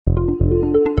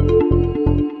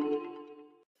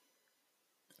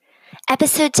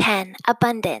Episode 10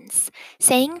 Abundance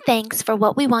Saying thanks for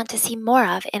what we want to see more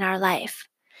of in our life.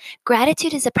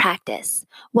 Gratitude is a practice.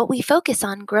 What we focus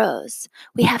on grows.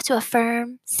 We have to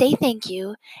affirm, say thank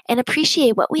you, and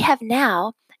appreciate what we have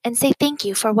now and say thank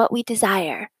you for what we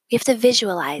desire. We have to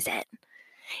visualize it.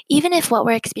 Even if what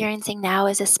we're experiencing now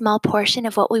is a small portion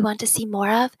of what we want to see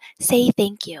more of, say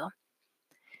thank you.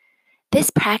 This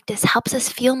practice helps us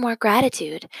feel more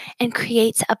gratitude and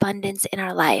creates abundance in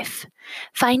our life.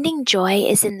 Finding joy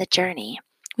is in the journey.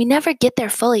 We never get there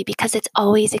fully because it's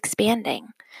always expanding.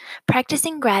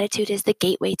 Practicing gratitude is the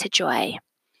gateway to joy.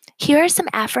 Here are some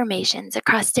affirmations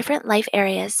across different life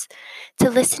areas to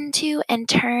listen to and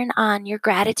turn on your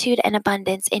gratitude and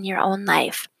abundance in your own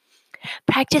life.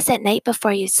 Practice at night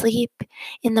before you sleep,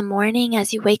 in the morning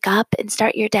as you wake up and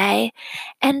start your day,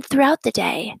 and throughout the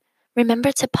day.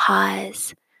 Remember to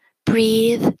pause,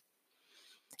 breathe,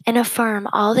 and affirm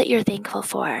all that you're thankful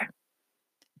for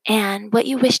and what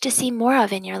you wish to see more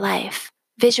of in your life.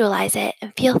 Visualize it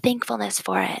and feel thankfulness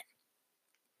for it.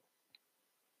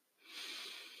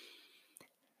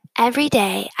 Every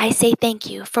day, I say thank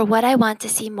you for what I want to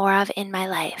see more of in my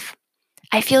life.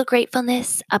 I feel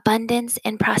gratefulness, abundance,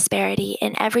 and prosperity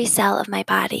in every cell of my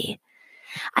body.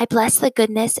 I bless the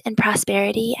goodness and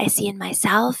prosperity I see in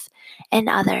myself and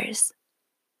others.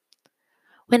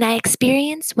 When I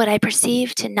experience what I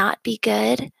perceive to not be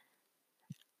good,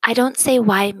 I don't say,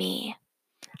 why me?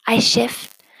 I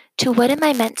shift to, what am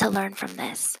I meant to learn from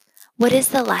this? What is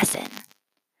the lesson?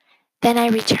 Then I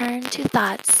return to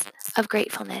thoughts of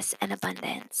gratefulness and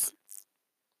abundance.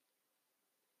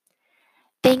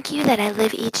 Thank you that I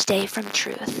live each day from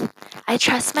truth. I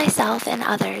trust myself and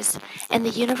others and the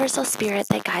universal spirit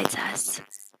that guides us.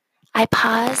 I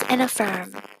pause and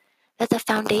affirm that the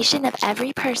foundation of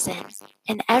every person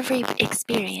and every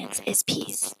experience is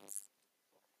peace.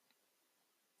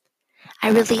 I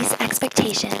release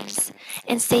expectations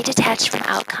and stay detached from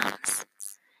outcomes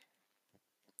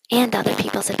and other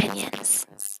people's opinions.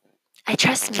 I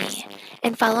trust me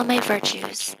and follow my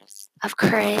virtues of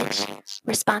courage,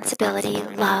 responsibility,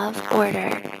 love,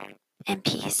 order, and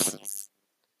peace.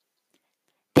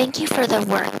 Thank you for the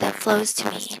work that flows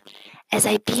to me as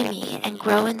I be me and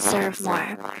grow and serve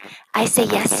more. I say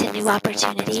yes to new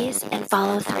opportunities and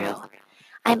follow through.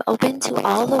 I'm open to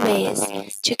all the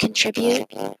ways to contribute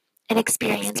and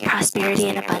experience prosperity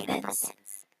and abundance.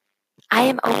 I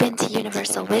am open to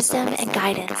universal wisdom and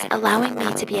guidance, allowing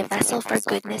me to be a vessel for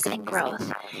goodness and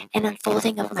growth and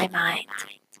unfolding of my mind.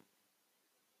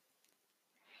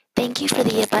 Thank you for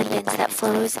the abundance that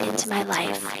flows into my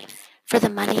life, for the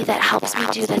money that helps me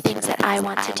do the things that I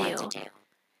want to do.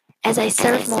 As I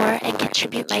serve more and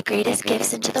contribute my greatest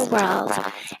gifts into the world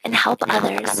and help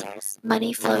others,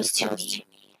 money flows to me.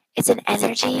 It's an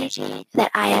energy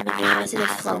that I am in positive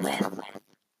flow with.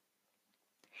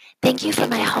 Thank you for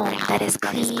my home that is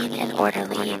clean and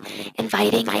orderly,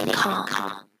 inviting and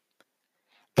calm.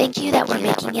 Thank you that we're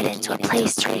making it into a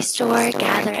place to restore,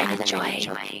 gather, and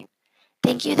enjoy.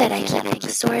 Thank you that I keep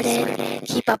things sorted,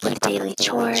 keep up with daily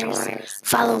chores,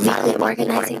 follow weekly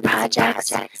organizing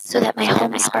projects so that my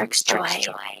home sparks joy.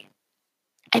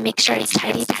 I make sure it's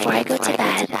tidy before I go to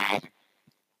bed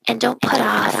and don't put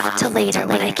off till later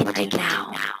what I can do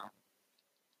now.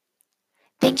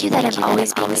 Thank you that I'm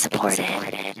always being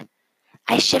supported.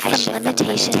 I shift from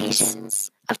limitations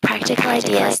of practical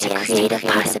ideas to creative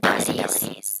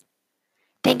possibilities.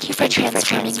 Thank you for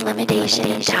transforming limitation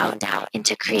and doubt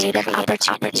into creative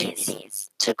opportunities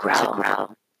to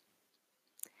grow.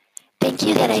 Thank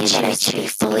you that I choose to be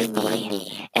fully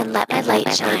me and let my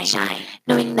light shine,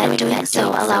 knowing that doing so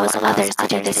allows others to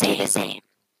do the same.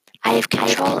 I have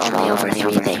control only over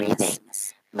three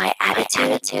things: my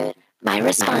attitude, my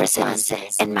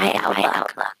responses, and my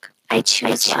outlook. I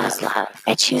choose love.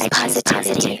 I choose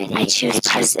positivity. I choose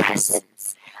presence.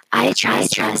 I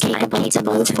trust I'm capable to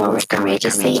move forward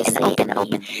courageously and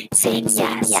open, saying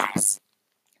yes.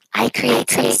 I create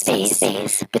some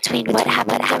space between what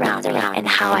happens around me and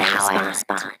how I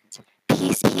respond.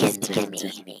 Peace begins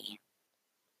with me.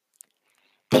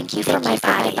 Thank you for my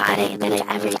body that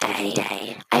I move every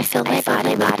day. I fill my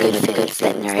body with good foods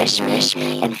that nourish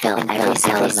me and fill every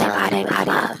cell of my body with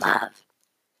love.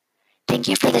 Thank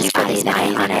you for this body that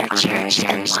I honor, cherish,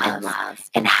 and love,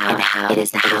 and how it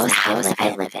is the house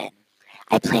I live in.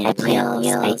 I plan meals,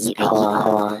 I eat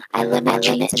whole, I limit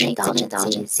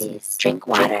indulgences, drink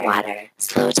water,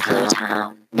 slow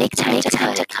down, make time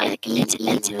to cook, eat,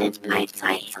 and move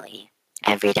mindfully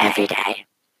every day.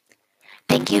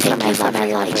 Thank you for my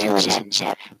love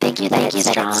relationship. Thank you that it's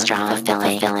strong,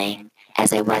 fulfilling,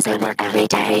 as I work on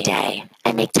it every day.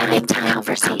 I make time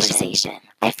for conversation.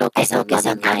 I focus on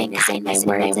loving kindness in my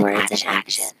words and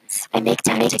actions. I make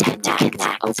time to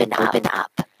connect, open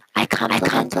up. I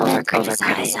compliment over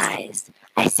criticize.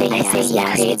 I say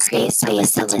yes, create space to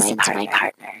listen to my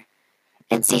partner.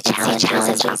 And see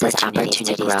challenges as opportunities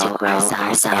to grow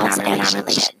ourselves and our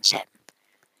relationship.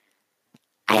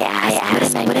 I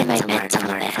ask, what am I meant to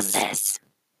learn from this?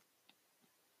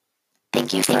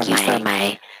 Thank you for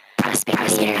my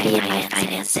prosperity and my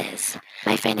finances.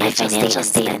 My financial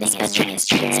statement is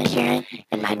transparent,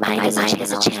 and my mind is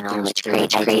a channel through which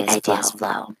great ideas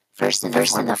flow. First in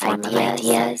the form of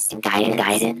ideas and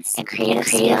guidance and creative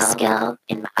skill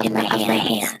in my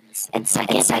hands. And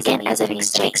second as an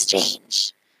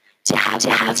exchange. To have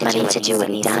money to do what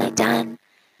needs to be done,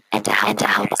 and to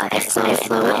help others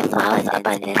flow in love,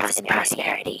 abundance, and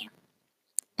prosperity.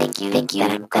 Thank you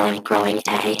that I'm growing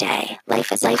every day.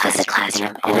 Life is a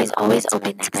classroom, and I'm always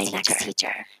open to my next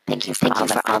teacher. Thank you for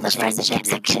all the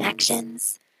friendships and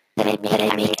connections that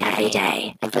I make every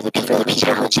day, and for the people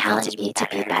who challenge me to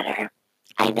be better.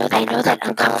 I know that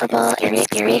uncomfortable,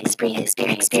 scary experiences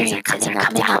are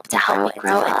coming up to help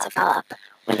grow and develop.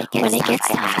 When it gets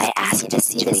tough, I ask you to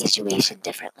see the situation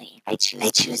differently. I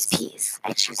choose peace.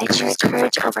 I choose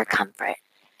courage over comfort.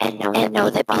 And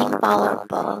know that being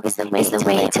vulnerable is the way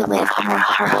to live a more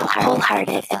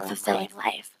wholehearted and fulfilling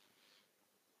life.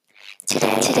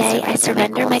 Today, I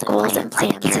surrender my goals and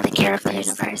plans to the care of the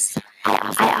universe. I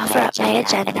offer up my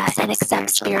agenda and accept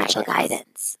spiritual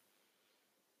guidance.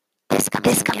 This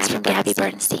comes from Gabby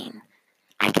Bernstein.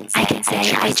 I can say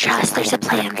I trust there's a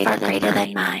plan far greater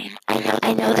than mine.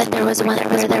 I know that there was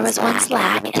once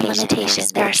lack and limitation.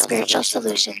 There are spiritual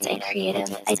solutions and creative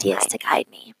ideas to guide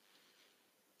me.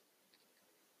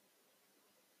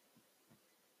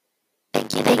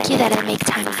 Thank you that I make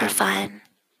time for fun.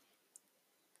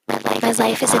 My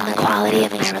life is in the quality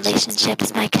of my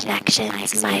relationships, my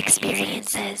connections, my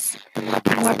experiences. The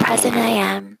more present I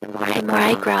am, the more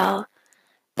I grow,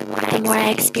 the more I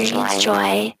experience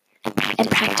joy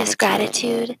and practice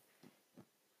gratitude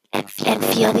and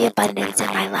feel the abundance in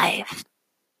my life.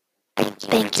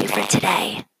 Thank you for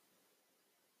today.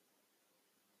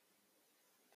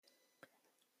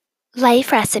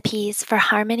 Life recipes for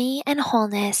harmony and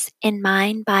wholeness in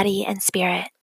mind, body, and spirit.